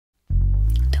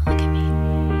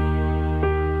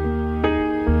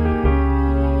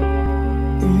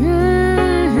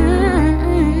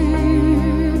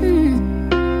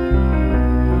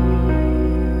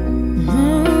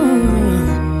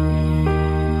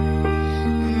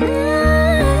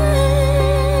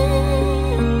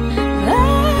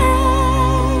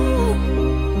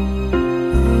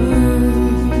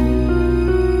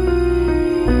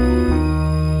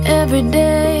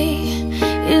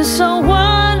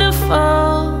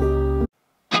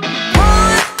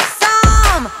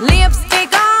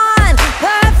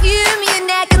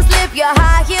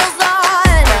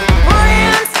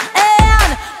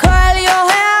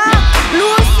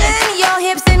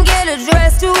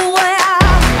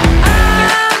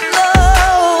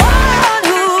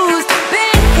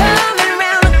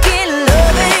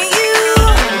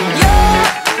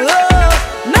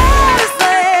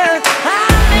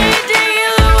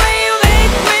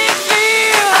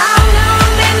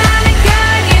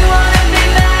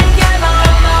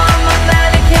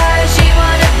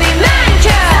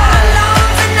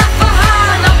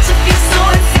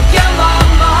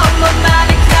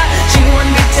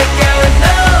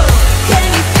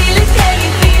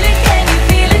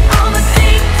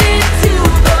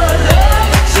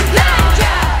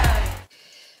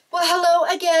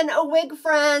Wig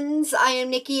friends, I am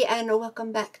Nikki and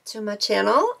welcome back to my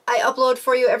channel. I upload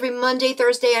for you every Monday,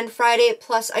 Thursday, and Friday,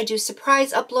 plus I do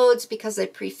surprise uploads because I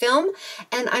pre-film,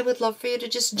 and I would love for you to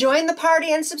just join the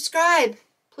party and subscribe.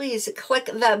 Please click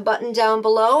that button down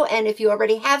below, and if you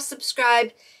already have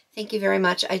subscribed, thank you very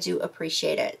much. I do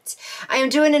appreciate it. I am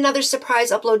doing another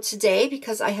surprise upload today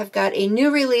because I have got a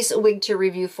new release wig to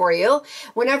review for you.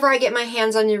 Whenever I get my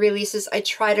hands on new releases, I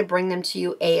try to bring them to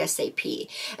you ASAP.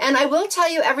 And I will tell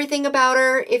you everything about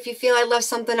her. If you feel I left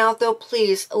something out though,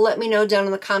 please let me know down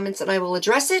in the comments and I will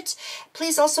address it.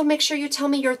 Please also make sure you tell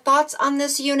me your thoughts on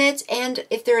this unit, and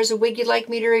if there is a wig you'd like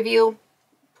me to review,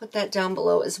 put that down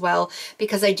below as well,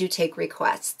 because I do take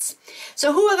requests.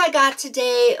 So who have I got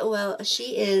today? Well,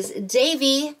 she is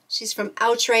Davey. She's from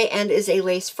OUTRE and is a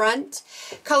lace front.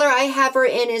 Color I have her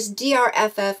in is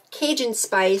DRFF Cajun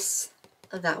Spice.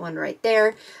 That one right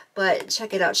there. But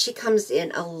check it out. She comes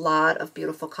in a lot of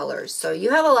beautiful colors. So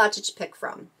you have a lot to pick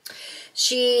from.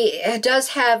 She does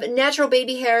have natural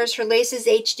baby hairs, her lace is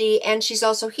HD, and she's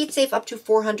also heat safe up to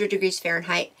 400 degrees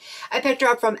Fahrenheit. I picked her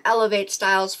up from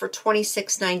elevatestyles for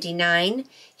 $26.99.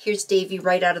 Here's Davey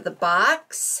right out of the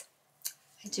box.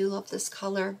 I do love this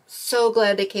color. So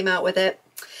glad they came out with it.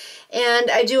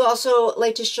 And I do also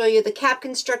like to show you the cap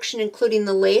construction, including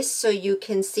the lace, so you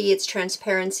can see its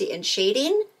transparency and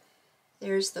shading.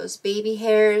 There's those baby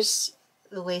hairs.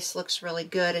 The lace looks really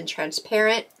good and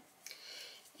transparent.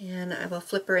 And I will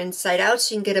flip her inside out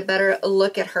so you can get a better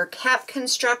look at her cap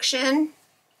construction.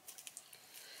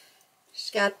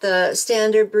 She's got the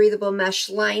standard breathable mesh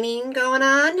lining going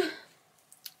on.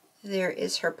 There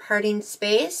is her parting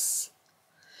space.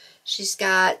 She's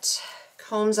got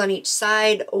combs on each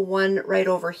side, one right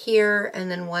over here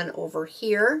and then one over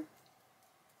here.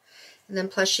 And then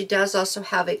plus she does also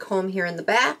have a comb here in the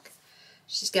back.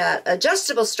 She's got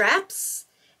adjustable straps,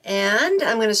 and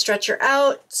I'm going to stretch her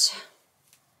out.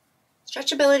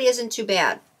 Stretchability isn't too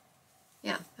bad.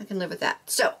 Yeah, I can live with that.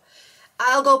 So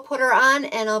I'll go put her on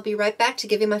and I'll be right back to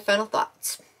give you my final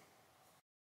thoughts.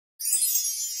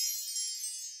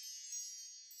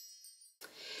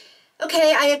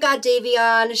 Okay, I have got Davey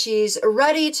on. She's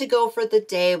ready to go for the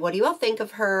day. What do you all think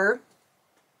of her?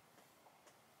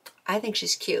 I think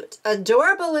she's cute.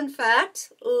 Adorable, in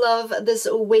fact. Love this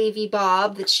wavy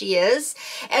bob that she is.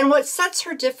 And what sets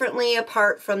her differently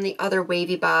apart from the other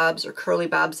wavy bobs or curly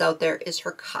bobs out there is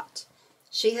her cut.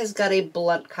 She has got a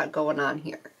blunt cut going on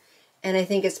here. And I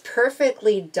think it's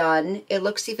perfectly done. It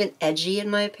looks even edgy in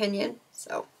my opinion.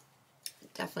 So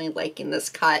definitely liking this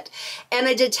cut. And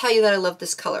I did tell you that I love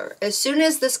this color. As soon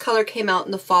as this color came out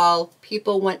in the fall,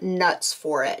 people went nuts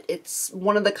for it. It's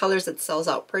one of the colors that sells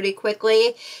out pretty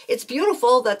quickly. It's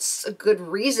beautiful. That's a good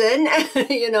reason,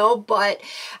 you know, but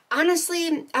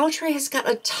honestly, OUTRE has got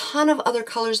a ton of other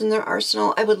colors in their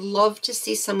arsenal. I would love to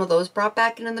see some of those brought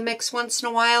back into the mix once in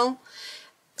a while.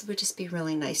 It would just be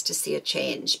really nice to see a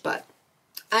change, but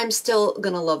I'm still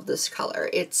gonna love this color.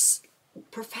 It's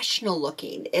professional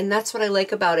looking, and that's what I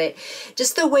like about it.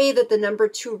 Just the way that the number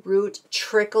 2 root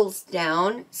trickles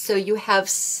down, so you have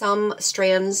some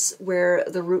strands where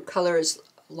the root color is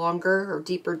longer or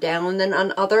deeper down than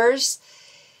on others,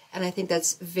 and I think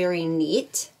that's very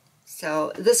neat.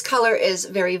 So this color is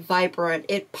very vibrant.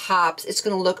 It pops. It's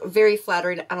going to look very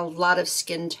flattering on a lot of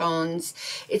skin tones.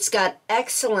 It's got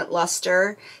excellent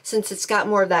luster since it's got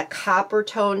more of that copper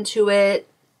tone to it.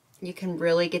 You can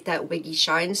really get that wiggy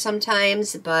shine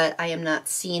sometimes, but I am not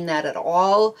seeing that at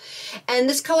all. And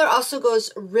this color also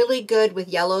goes really good with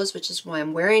yellows, which is why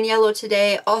I'm wearing yellow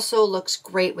today. Also looks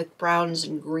great with browns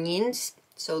and greens.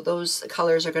 So those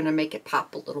colors are going to make it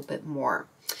pop a little bit more.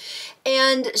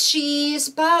 And she's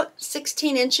about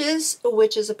 16 inches,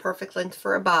 which is a perfect length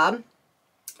for a bob.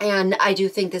 And I do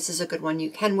think this is a good one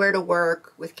you can wear to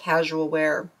work with casual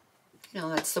wear. You know,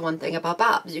 that's the one thing about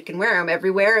bobs. You can wear them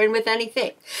everywhere and with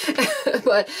anything.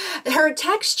 But her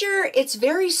texture, it's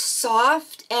very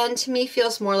soft and to me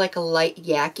feels more like a light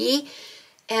yaki.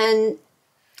 And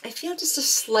I feel just a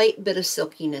slight bit of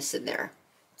silkiness in there.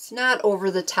 It's not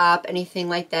over the top, anything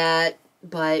like that,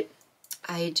 but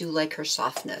I do like her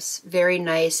softness. Very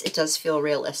nice. It does feel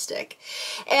realistic.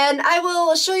 And I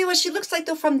will show you what she looks like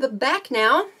though from the back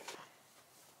now.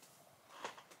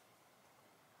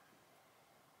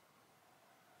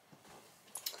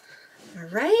 All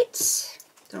right.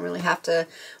 Don't really have to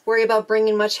worry about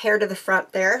bringing much hair to the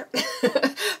front there.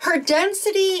 Her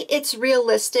density, it's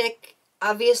realistic.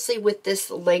 Obviously with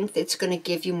this length, it's going to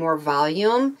give you more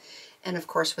volume. And of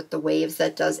course with the waves,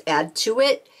 that does add to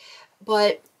it.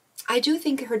 But I do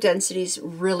think her density is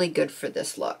really good for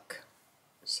this look.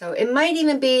 So it might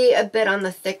even be a bit on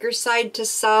the thicker side to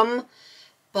some,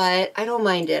 but I don't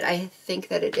mind it. I think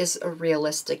that it is a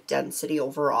realistic density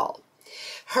overall.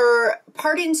 Her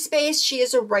parting space, she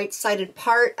is a right-sided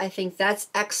part. I think that's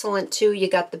excellent too. You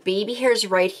got the baby hairs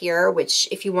right here, which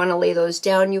if you want to lay those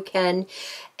down, you can.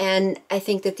 And I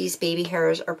think that these baby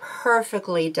hairs are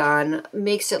perfectly done.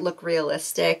 Makes it look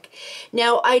realistic.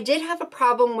 Now, I did have a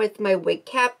problem with my wig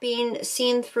cap being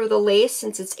seen through the lace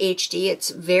since it's HD.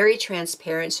 It's very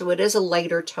transparent, so it is a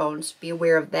lighter tone, so be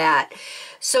aware of that.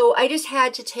 So I just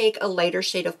had to take a lighter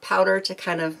shade of powder to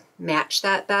kind of match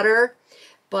that better.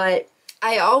 But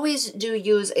I always do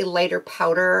use a lighter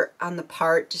powder on the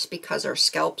part just because our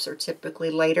scalps are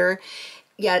typically lighter.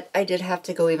 Yet I did have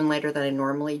to go even lighter than I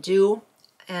normally do.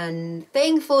 And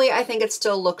thankfully, I think it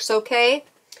still looks okay.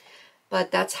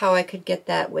 But that's how I could get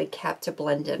that wig cap to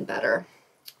blend in better.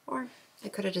 Or I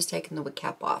could have just taken the wig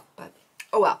cap off, but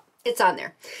oh well, it's on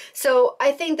there. So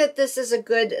I think that this is a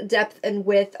good depth and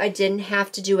width. I didn't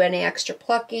have to do any extra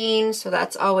plucking, so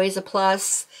that's always a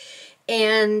plus.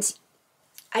 And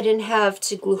I didn't have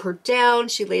to glue her down.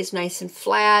 She lays nice and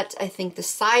flat. I think the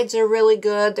sides are really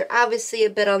good. They're obviously a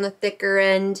bit on the thicker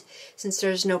end since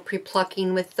there's no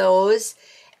pre-plucking with those,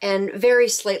 and very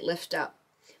slight lift up.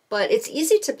 But it's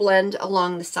easy to blend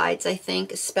along the sides, I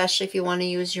think, especially if you want to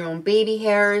use your own baby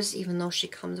hairs, even though she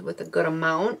comes with a good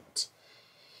amount.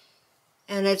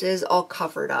 And it is all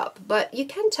covered up. But you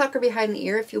can tuck her behind the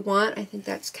ear if you want. I think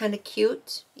that's kind of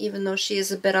cute, even though she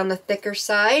is a bit on the thicker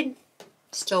side.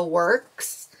 Still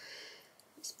works.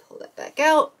 Just pull that back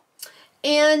out.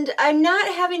 And I'm not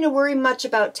having to worry much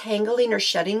about tangling or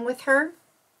shedding with her.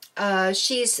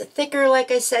 She's thicker,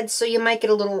 like I said, so you might get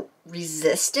a little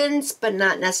resistance, but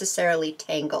not necessarily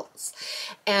tangles.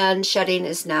 And shedding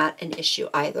is not an issue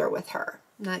either with her.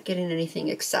 Not getting anything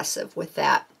excessive with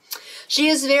that. She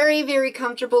is very, very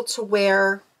comfortable to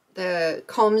wear. The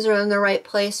combs are in the right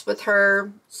place with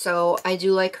her, so I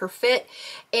do like her fit.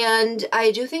 And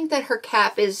I do think that her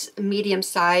cap is medium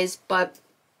size, but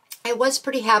I was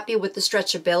pretty happy with the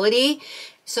stretchability.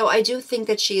 So I do think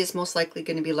that she is most likely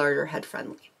going to be larger head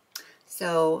friendly.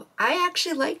 So I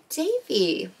actually like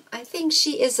Davey. I think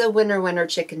she is a winner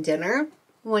chicken dinner.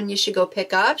 One you should go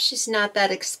pick up. She's not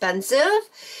that expensive.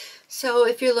 So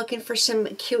if you're looking for some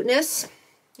cuteness,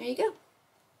 there you go.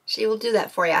 She will do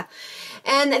that for you.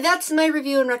 And that's my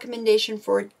review and recommendation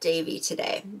for Davey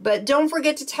today. But don't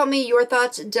forget to tell me your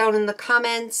thoughts down in the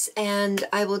comments, and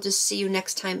I will just see you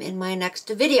next time in my next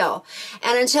video.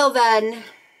 And until then,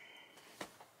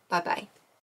 bye-bye.